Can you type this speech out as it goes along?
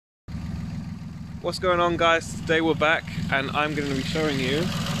What's going on, guys? Today we're back and I'm going to be showing you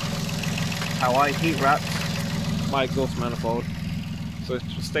how I heat wrap my exhaust manifold. So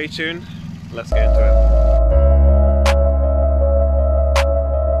stay tuned, let's get into it.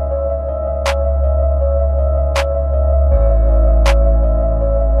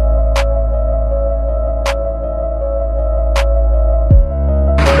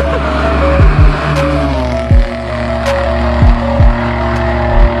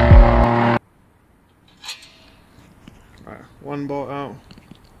 One bolt out,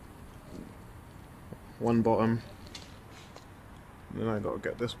 one bottom, then I gotta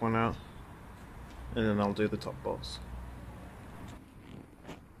get this one out, and then I'll do the top bolts.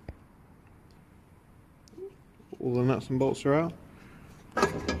 All the nuts and bolts are out.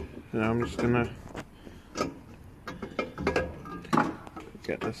 Now I'm just gonna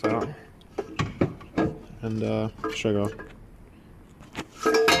get this out and sugar.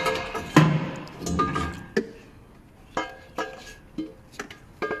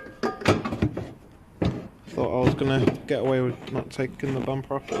 Thought I was gonna get away with not taking the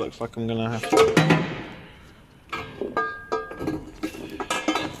bumper off. It looks like I'm gonna have to.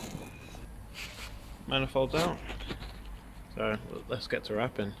 Manifold's out, so let's get to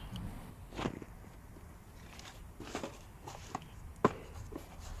wrapping.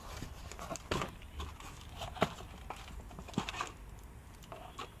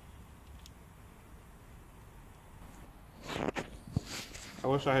 I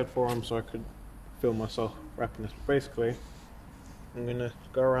wish I had forearms so I could feel myself wrapping this. Basically, I'm gonna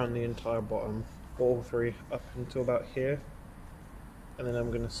go around the entire bottom, all three up until about here, and then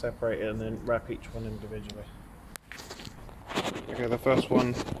I'm gonna separate it and then wrap each one individually. Okay, the first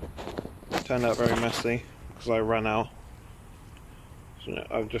one turned out very messy because I ran out. So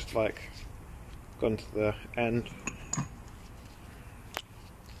I've just like gone to the end.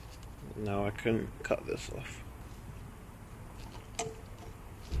 Now I can cut this off.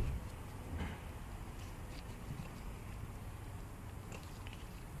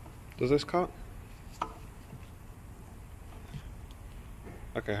 Does this cut?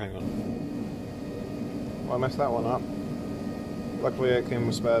 Okay, hang on. Well, I messed that one up. Luckily it came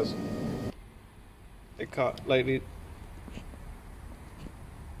with spares. It cut, ladies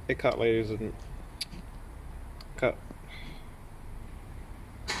and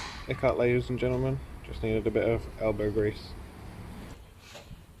ladies and gentlemen. Just needed a bit of elbow grease.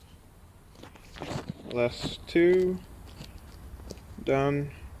 That's two done.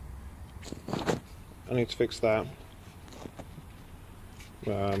 I need to fix that.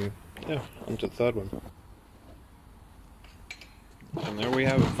 Yeah, on to the third one. And there we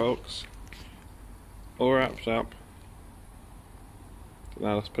have it, folks. All wrapped up.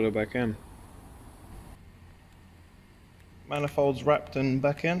 Now let's put it back in. Manifold's wrapped and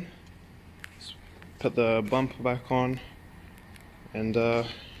back in. Let's put the bumper back on and go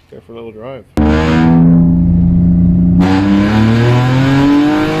for a little drive.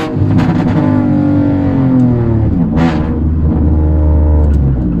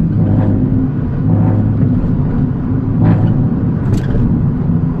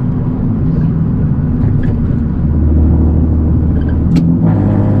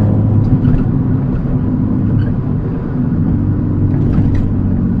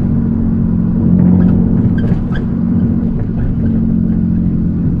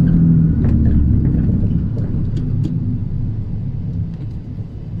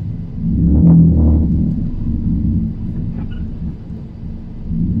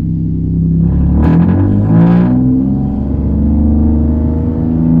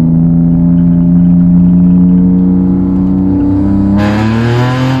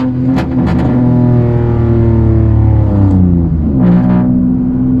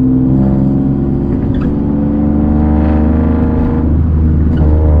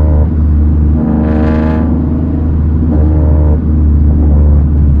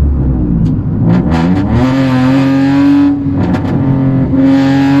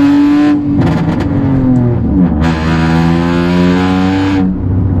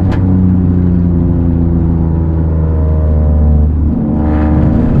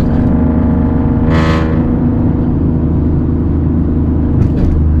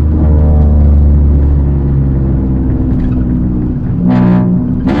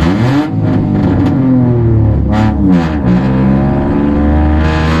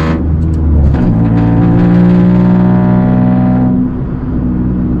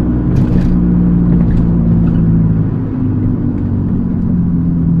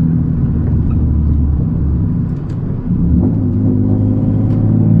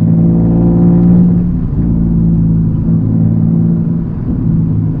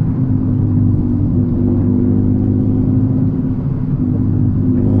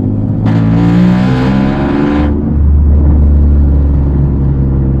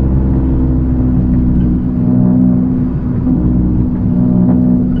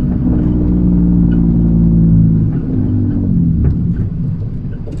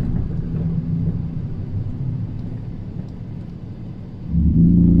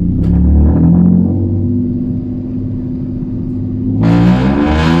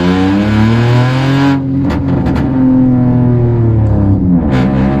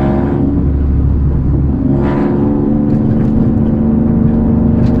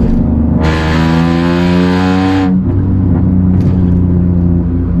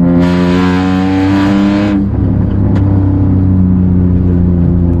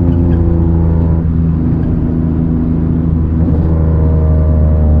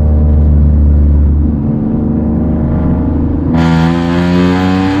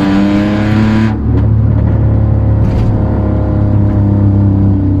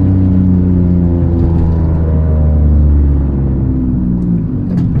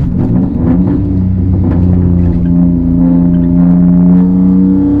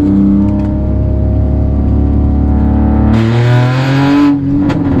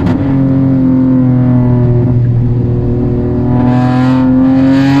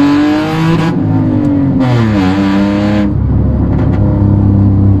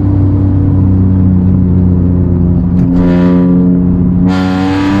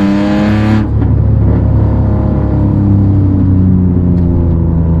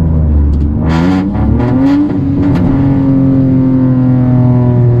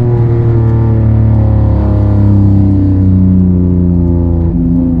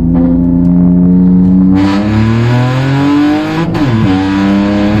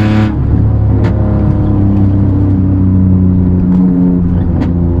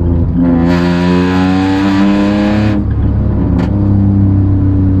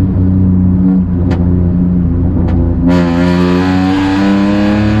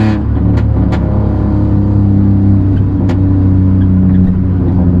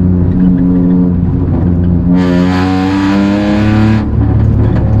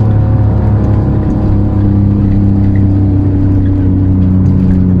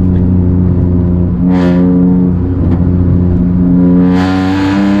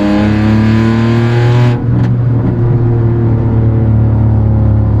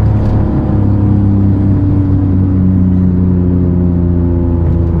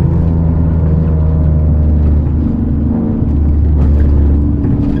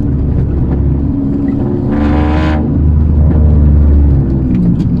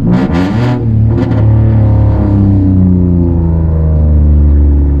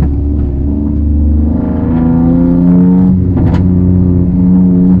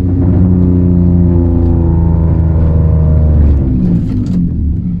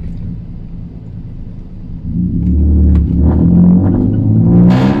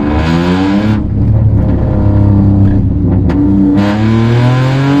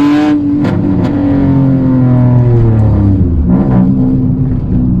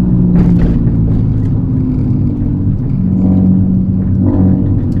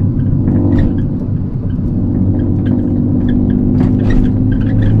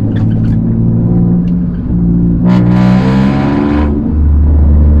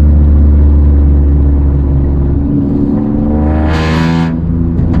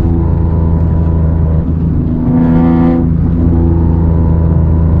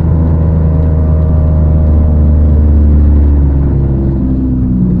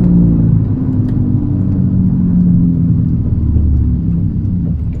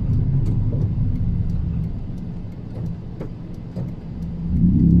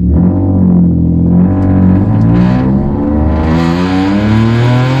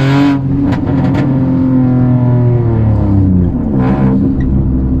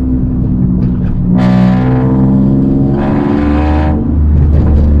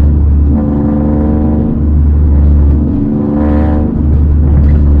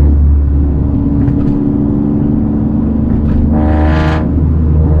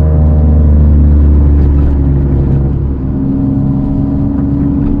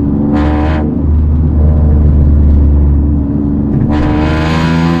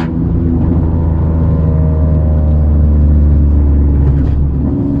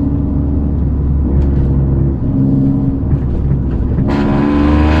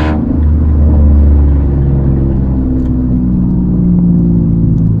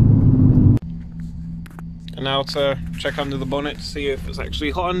 now to check under the bonnet to see if it's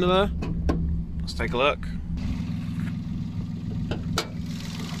actually hot under there. Let's take a look.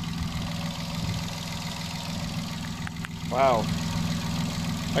 Wow,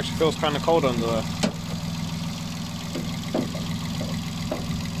 actually feels kind of cold under there.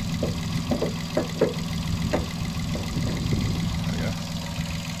 There we go.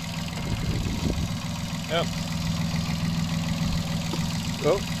 Yep.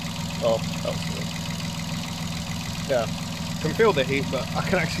 Oh, that was good. Yeah, can feel the heat, but I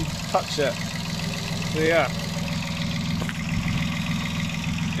can actually touch it. So yeah,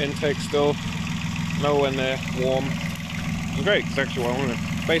 intake still nowhere near warm. It's great, it's actually what I wanted.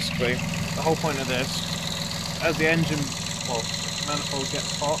 Basically, the whole point of this, as the engine, well, manifold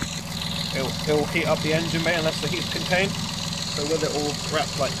gets hot, it'll heat up the engine bay unless the heat's contained. So with it all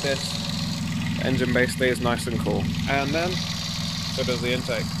wrapped like this, the engine bay stays nice and cool. And then, so does the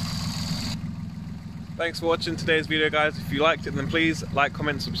intake. Thanks for watching today's video, guys. If you liked it, then please like,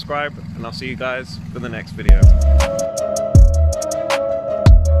 comment, subscribe, and I'll see you guys for the next video.